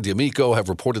 McClure and D'Amico have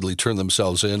reportedly turned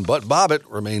themselves in, but Bobbitt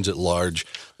remains at large.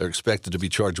 They're expected to be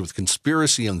charged with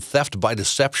conspiracy and theft by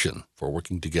deception for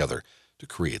working together to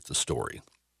create the story.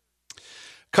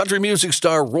 Country music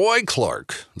star Roy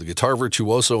Clark, the guitar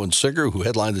virtuoso and singer who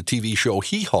headlined the TV show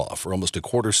Hee Haw for almost a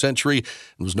quarter century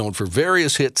and was known for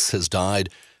various hits, has died.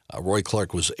 Roy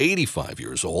Clark was 85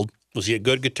 years old. Was he a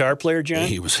good guitar player, John?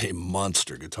 He was a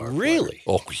monster guitar player. Really?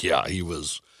 Oh, yeah. He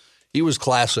was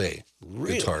Class A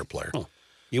guitar player. Huh.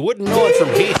 You wouldn't know it from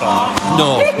Hee Haw.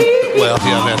 No. Well,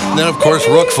 yeah, then of course,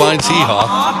 Rook finds Hee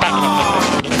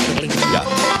Haw.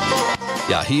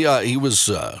 Yeah. Yeah,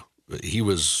 he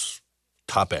was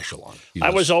top echelon.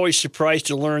 I was always surprised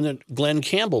to learn that Glenn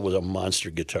Campbell was a monster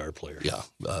guitar player. Yeah.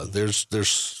 There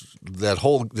was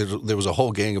a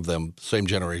whole gang of them, same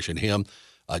generation. Him,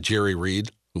 Jerry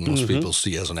Reed, who most people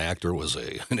see as an actor, was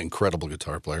an incredible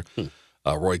guitar player.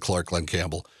 Roy Clark, Glenn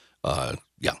Campbell.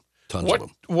 Yeah, tons of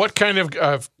them. What kind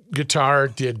of guitar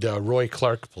did Roy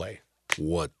Clark play?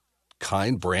 What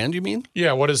brand you mean?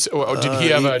 Yeah, did he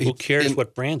have a... Who cares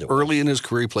what brand it was? Early in his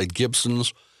career, he played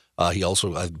Gibsons. He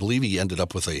also, I believe he ended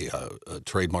up with a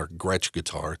trademark Gretsch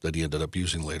guitar that he ended up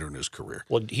using later in his career.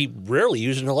 Well, he rarely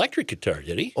used an electric guitar,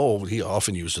 did he? Oh, he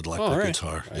often used an electric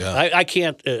guitar. Yeah. I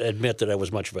can't admit that I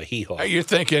was much of a Hee Haw. You're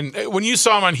thinking, when you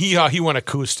saw him on Hee Haw, he went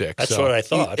acoustic. That's what I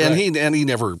thought. And he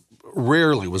never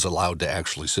rarely was allowed to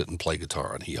actually sit and play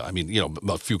guitar on Hee Haw. I mean,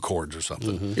 a few chords or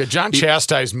something. Yeah, John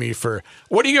chastised me for,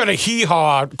 what are you going to Hee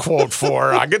Haw quote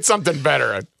for? I'll get something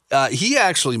better. He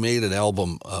actually made an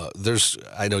album. I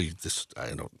don't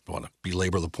want to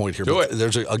belabor the point here, but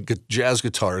there's a jazz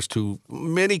guitarist who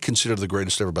many consider the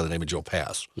greatest ever by the name of Joe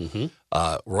Pass.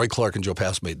 Roy Clark and Joe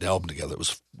Pass made an album together. It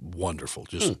was wonderful.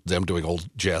 Just them doing old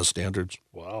jazz standards.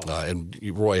 Wow. And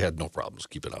Roy had no problems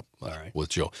keeping up with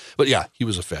Joe. But yeah, he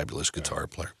was a fabulous guitar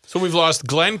player. So we've lost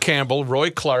Glenn Campbell, Roy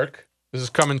Clark. This is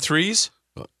coming threes?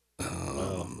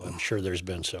 I'm sure there's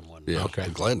been someone. Yeah. Okay.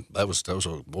 Glenn, that was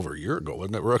over a year ago,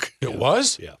 wasn't it, Rook? It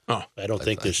was? Yeah. Oh, I don't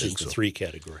think this is think the so. 3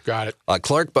 category. got it.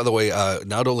 Clark, by the way,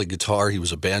 not only guitar, he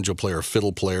was a banjo player,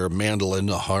 fiddle player, mandolin,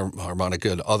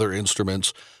 harmonica, and other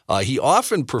instruments. He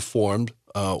often performed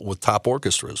with top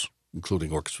orchestras,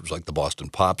 including orchestras like the Boston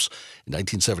Pops. In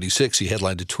 1976, he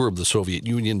headlined a tour of the Soviet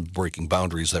Union, breaking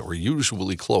boundaries that were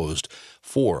usually closed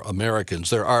for Americans.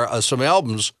 There are some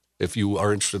albums, if you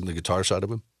are interested in the guitar side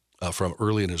of him, from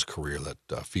early in his career that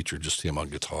featured just him on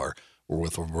guitar or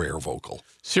with a rare vocal.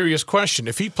 Serious question.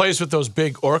 If he plays with those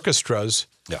big orchestras,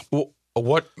 Yeah.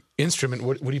 What instrument?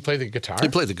 Would he play the guitar? He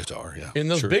played the guitar, yeah. In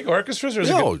those big orchestras? Or is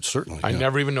No, it certainly. I yeah.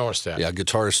 never even noticed that. Yeah,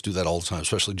 guitarists do that all the time,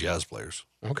 especially jazz players.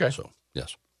 Okay. So,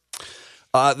 yes.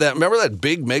 Remember that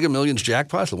big Mega Millions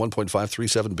jackpot, the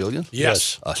 $1.537 billion?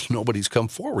 Yes. Nobody's come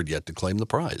forward yet to claim the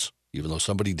prize, even though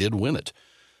somebody did win it.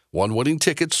 One winning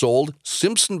ticket sold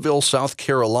Simpsonville, South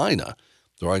Carolina.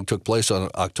 The drawing took place on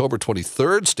October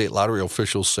 23rd. State lottery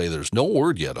officials say there's no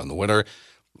word yet on the winner.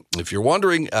 If you're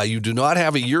wondering, you do not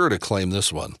have a year to claim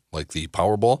this one. Like the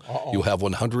Powerball, you have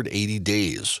 180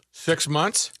 days. 6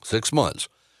 months? 6 months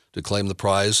to claim the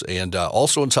prize. And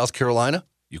also in South Carolina,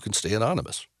 you can stay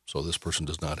anonymous. So this person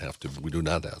does not have to, we do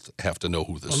not have to know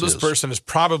who this is. This person is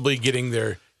probably getting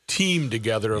their team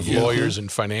together of lawyers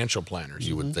and financial planners.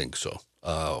 You would think so.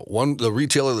 The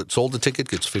retailer that sold the ticket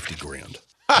gets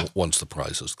 $50,000 once the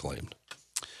prize is claimed.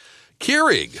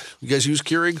 Keurig. You guys use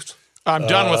Keurigs? I'm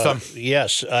done with them.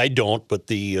 Yes, I don't, but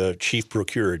the chief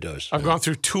procurer does. I've gone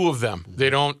through 2 of them. They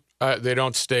don't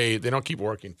stay. They don't keep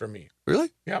working for me. Really?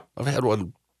 Yep. I've had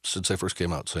one since I first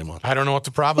came out. Same one. I don't know what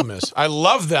the problem is. I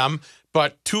love them,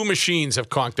 but 2 machines have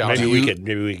conked out. Maybe we could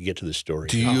get to the story.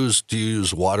 Do you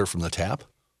use water from the tap?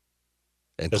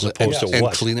 And As opposed to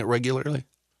what? clean it regularly?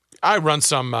 I run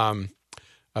some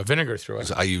vinegar through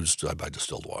it. I buy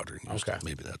distilled water. Okay.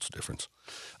 Maybe that's the difference.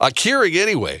 Keurig,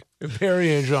 anyway,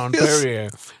 Perrier, John Perrier.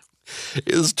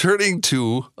 is turning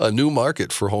to a new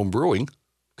market for home brewing,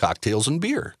 cocktails and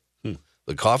beer.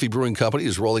 The coffee brewing company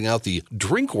is rolling out the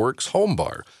DrinkWorks Home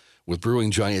Bar. With brewing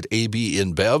giant AB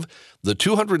InBev, the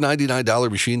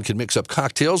 $299 machine can mix up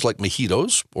cocktails like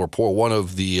mojitos or pour one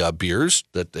of the beers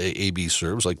that AB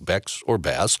serves, like Beck's or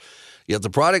Bass. Yet the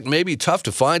product may be tough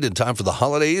to find in time for the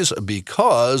holidays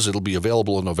because it'll be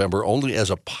available in November only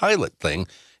as a pilot thing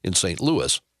in St.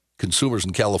 Louis. Consumers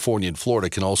in California and Florida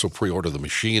can also pre-order the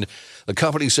machine. The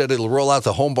company said it'll roll out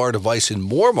the home bar device in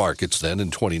more markets then in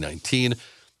 2019.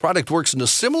 Product works in a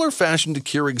similar fashion to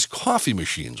Keurig's coffee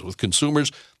machines, with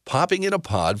consumers popping in a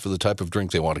pod for the type of drink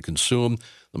they want to consume.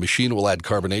 The machine will add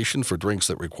carbonation for drinks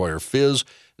that require fizz,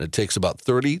 and it takes about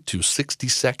 30 to 60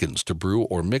 seconds to brew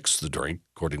or mix the drink,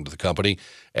 according to the company.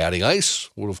 Adding ice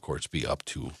will, of course, be up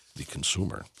to the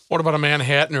consumer. What about a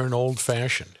Manhattan or an Old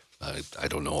Fashioned? I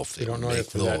don't know if they don't know make if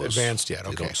they're that those. advanced yet. They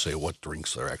Okay. don't say what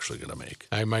drinks they're actually going to make.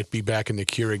 I might be back in the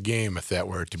Keurig game if that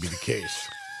were to be the case.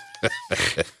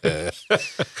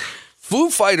 Foo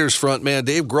Fighters frontman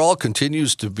Dave Grohl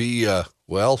continues to be,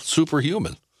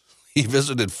 superhuman. He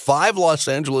visited 5 Los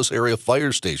Angeles area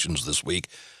fire stations this week.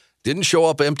 Didn't show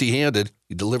up empty-handed.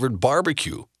 He delivered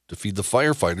barbecue to feed the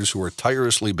firefighters who are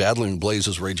tirelessly battling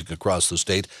blazes raging across the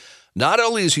state. Not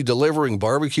only is he delivering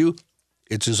barbecue,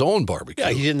 it's his own barbecue.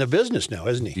 Yeah, he's in the business now,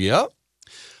 isn't he? Yeah.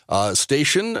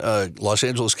 Los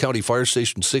Angeles County Fire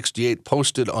Station 68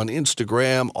 posted on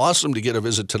Instagram, awesome to get a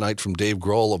visit tonight from Dave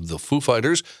Grohl of the Foo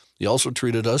Fighters. He also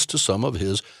treated us to some of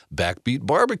his backbeat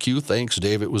barbecue. Thanks,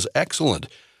 Dave. It was excellent.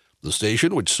 The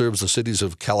station, which serves the cities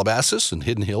of Calabasas and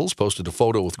Hidden Hills, posted a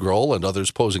photo with Grohl and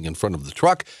others posing in front of the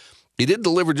truck. He didn't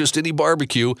deliver just any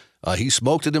barbecue. He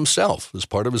smoked it himself as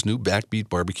part of his new backbeat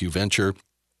barbecue venture.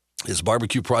 His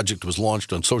barbecue project was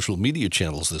launched on social media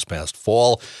channels this past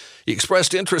fall. He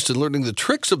expressed interest in learning the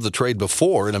tricks of the trade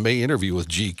before in a May interview with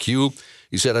GQ.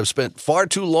 He said, "I've spent far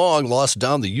too long lost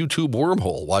down the YouTube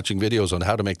wormhole watching videos on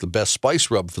how to make the best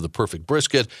spice rub for the perfect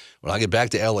brisket. When I get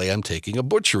back to LA, I'm taking a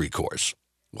butchery course."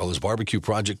 While his barbecue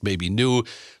project may be new,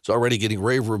 it's already getting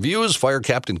rave reviews. Fire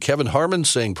Captain Kevin Harmon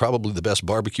saying probably the best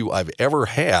barbecue I've ever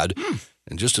had.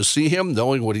 And just to see him,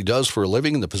 knowing what he does for a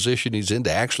living and the position he's in,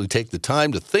 to actually take the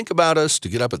time to think about us, to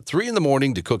get up at 3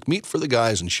 a.m. to cook meat for the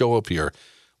guys and show up here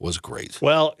was great.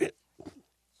 Well,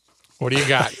 What do you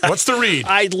got? What's the read?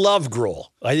 I love Grohl.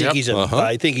 I think Yep.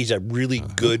 I think he's a really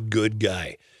good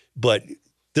guy. But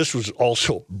this was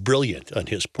also brilliant on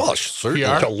his part. Well, certainly.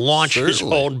 PR. To launch his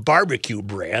Certainly. own barbecue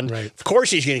brand. Right. Of course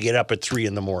he's going to get up at 3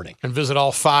 a.m. And visit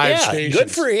all 5 Yeah, stations.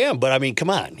 good for him. But I mean, come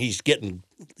on. He's got John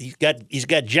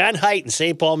Haidt in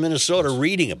St. Paul, Minnesota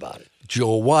reading about it.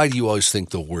 Joe, why do you always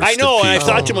think the worst I know, of and I people?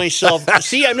 thought to myself,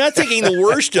 see, I'm not thinking the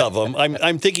worst of him.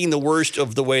 I'm thinking the worst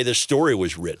of the way the story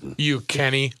was written. You,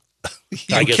 Kenny.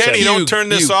 I guess Kenny, I- don't turn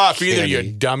this you, off either, Kenny. you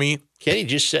dummy. Kenny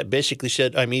just basically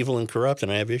said, I'm evil and corrupt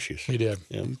and I have issues. He did.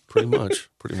 Yeah. Pretty much.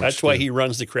 That's why he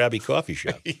runs the Krabby Coffee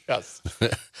Shop. Yes.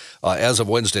 As of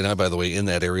Wednesday night, by the way, in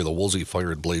that area, the Woolsey fire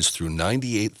had blazed through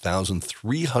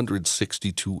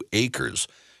 98,362 acres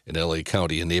in L.A.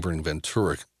 County and neighboring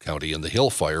Ventura County, and the Hill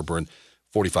fire burned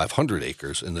 4,500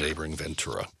 acres in the neighboring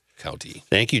Ventura County.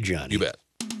 Thank you, Johnny. You bet.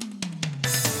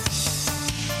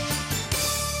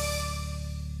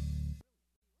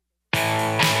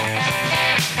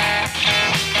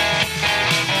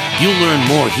 You'll learn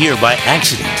more here by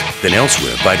accident than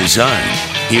elsewhere by design.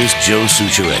 Here's Joe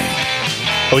Souchere.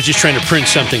 I was just trying to print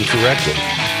something correctly.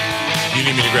 You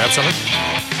need me to grab something?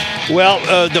 Well,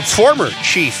 the former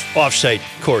chief offsite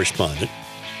correspondent,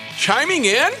 Chiming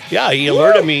in? yeah, he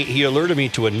alerted me. He alerted me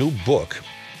to a new book.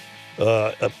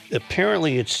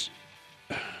 Apparently, it's.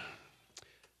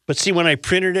 But see, when I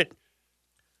printed it,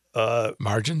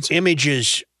 Margins?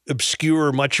 images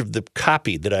obscure much of the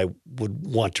copy that I would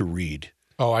want to read.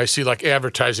 Oh, I see, like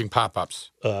advertising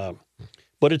pop-ups.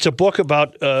 But it's a book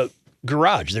about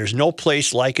garage. There's no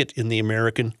place like it in the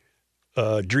American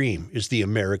dream, is the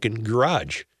American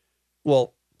garage.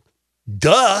 Well,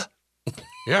 duh.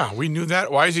 Yeah, we knew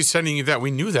that. Why is he sending you that?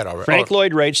 We knew that already. Frank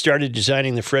Lloyd Wright started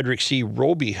designing the Frederick C.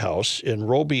 Roby house, and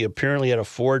Roby apparently had a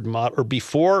Ford model, or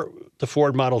before the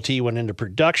Ford Model T went into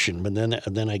production, but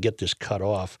then I get this cut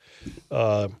off.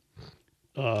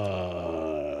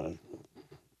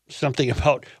 Something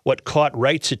about what caught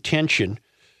Wright's attention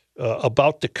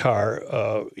about the car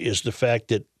is the fact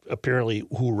that apparently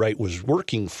who Wright was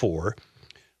working for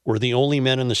were the only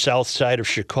men on the south side of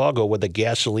Chicago with a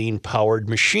gasoline-powered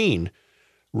machine,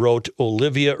 wrote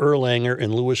Olivia Erlanger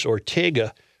and Louis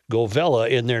Ortega Govella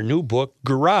in their new book,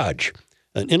 Garage,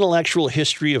 an intellectual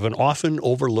history of an often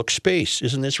overlooked space.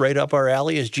 Isn't this right up our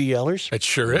alley as GLers? It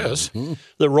sure is. Mm-hmm.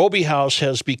 The Roby House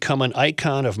has become an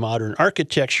icon of modern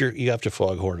architecture. You have to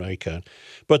foghorn icon.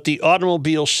 But the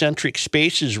automobile-centric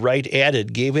spaces Wright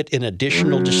added gave it an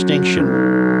additional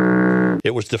distinction.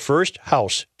 It was the first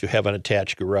house to have an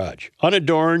attached garage.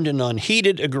 Unadorned and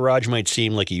unheated, a garage might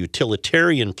seem like a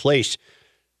utilitarian place,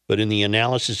 but in the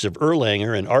analysis of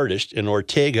Erlanger, an artist, and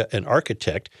Ortega, an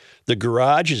architect, the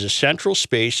garage is a central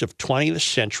space of 20th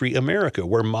century America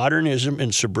where modernism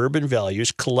and suburban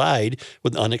values collide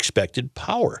with unexpected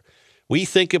power. We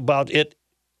think about it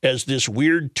as this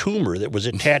weird tumor that was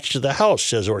attached to the house,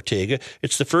 says Ortega.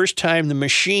 It's the first time the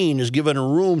machine is given a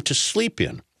room to sleep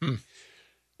in.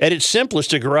 At its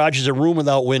simplest, a garage is a room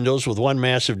without windows with one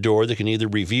massive door that can either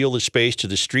reveal the space to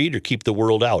the street or keep the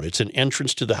world out. It's an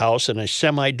entrance to the house and a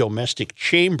semi-domestic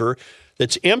chamber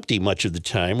that's empty much of the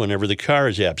time whenever the car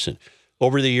is absent.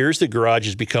 Over the years, the garage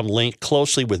has become linked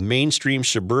closely with mainstream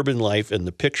suburban life and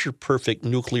the picture-perfect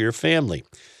nuclear family.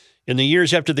 In the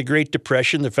years after the Great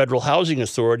Depression, the Federal Housing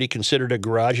Authority considered a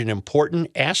garage an important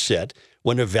asset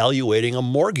when evaluating a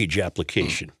mortgage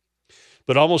application.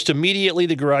 But almost immediately,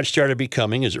 the garage started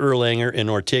becoming, as Erlanger and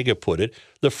Ortega put it,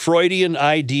 the Freudian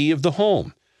ID of the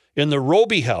home. In the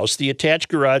Roby house, the attached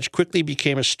garage quickly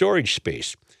became a storage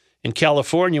space. In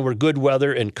California, where good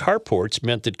weather and carports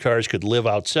meant that cars could live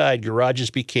outside,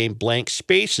 garages became blank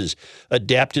spaces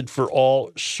adapted for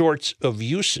all sorts of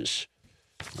uses.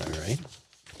 All right.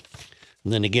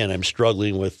 And then again, I'm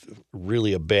struggling with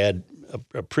really a bad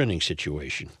printing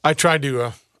situation. I tried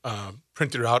to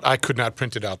print it out. I could not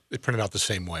print it out. It printed out the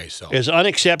same way. So, as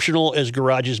unexceptional as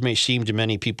garages may seem to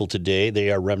many people today, they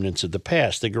are remnants of the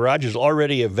past. The garage is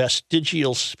already a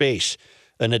vestigial space,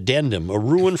 an addendum, a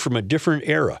ruin from a different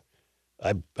era.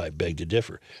 I beg to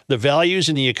differ. The values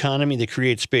in the economy that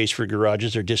create space for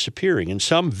garages are disappearing. In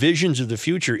some visions of the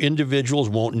future, individuals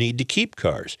won't need to keep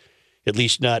cars, at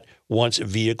least not once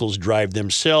vehicles drive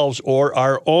themselves or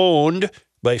are owned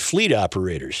by fleet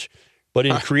operators. But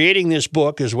in creating this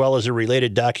book, as well as a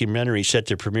related documentary set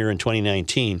to premiere in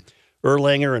 2019,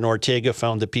 Erlanger and Ortega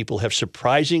found that people have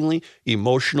surprisingly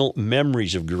emotional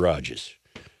memories of garages.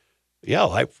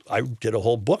 Yeah, I did a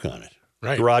whole book on it.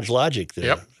 Right. Garage Logic,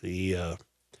 the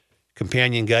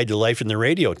companion guide to life in the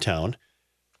radio town.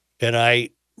 And I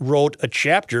wrote a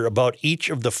chapter about each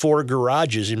of the 4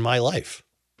 garages in my life.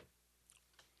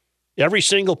 Every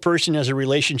single person has a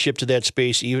relationship to that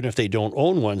space, even if they don't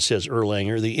own one, says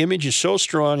Erlanger. The image is so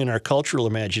strong in our cultural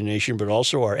imagination, but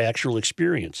also our actual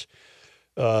experience.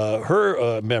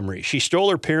 Her memory, she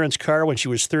stole her parents' car when she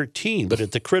was 13, but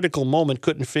at the critical moment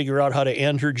couldn't figure out how to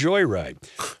end her joyride.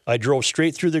 I drove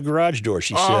straight through the garage door,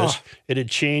 she says. It had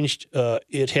changed.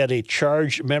 It had a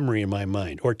charged memory in my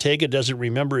mind. Ortega doesn't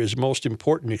remember his most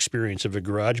important experience of a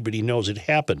garage, but he knows it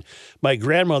happened. My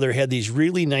grandmother had these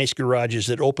really nice garages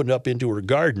that opened up into her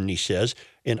garden, he says,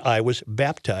 and I was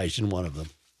baptized in one of them.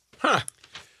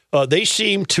 They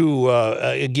seem to,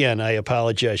 again, I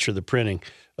apologize for the printing,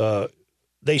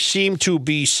 they seem to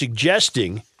be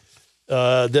suggesting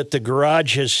that the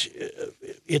garage has,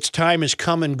 its time has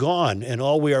come and gone, and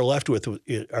all we are left with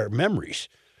are memories.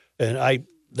 And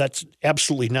that's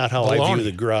absolutely not how I view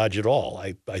the garage at all.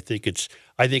 I think it's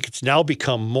now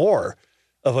become more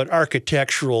of an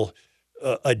architectural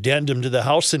addendum to the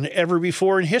house than ever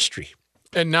before in history.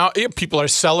 And now people are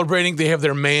celebrating. They have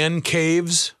their man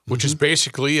caves, which is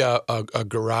basically a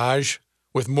garage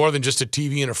with more than just a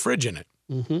TV and a fridge in it.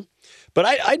 Mm-hmm. But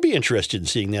I'd be interested in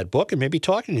seeing that book and maybe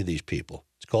talking to these people.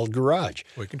 It's called Garage.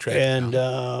 We can track it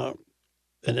down.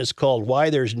 And it's called Why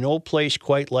There's No Place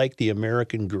Quite Like the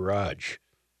American Garage.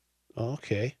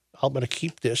 Okay. I'm going to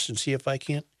keep this and see if I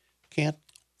can't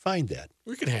find that.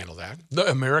 We can handle that. The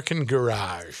American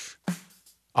Garage.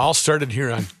 All started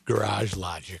here on Garage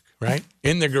Logic, right?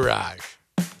 In the garage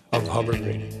of Hubbard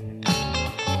Radio.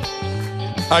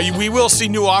 We will see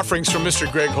new offerings from Mr.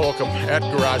 Greg Holcomb at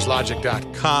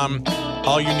GarageLogic.com.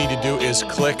 All you need to do is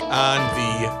click on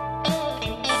the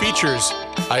features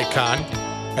icon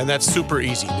And that's super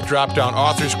easy. The drop-down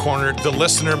Author's Corner, the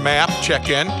listener map, check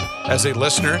in as a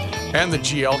listener, and the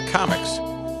GL Comics.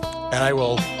 And I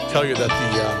will tell you that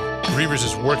the Reavers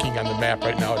is working on the map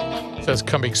right now. It says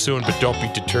coming soon, but don't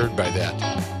be deterred by that.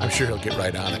 I'm sure he'll get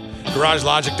right on it.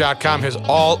 GarageLogic.com has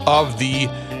all of the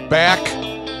back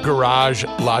Garage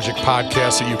Logic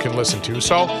podcasts that you can listen to.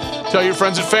 So tell your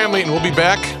friends and family, and we'll be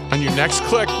back on your next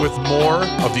click with more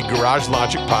of the Garage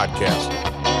Logic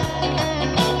podcast.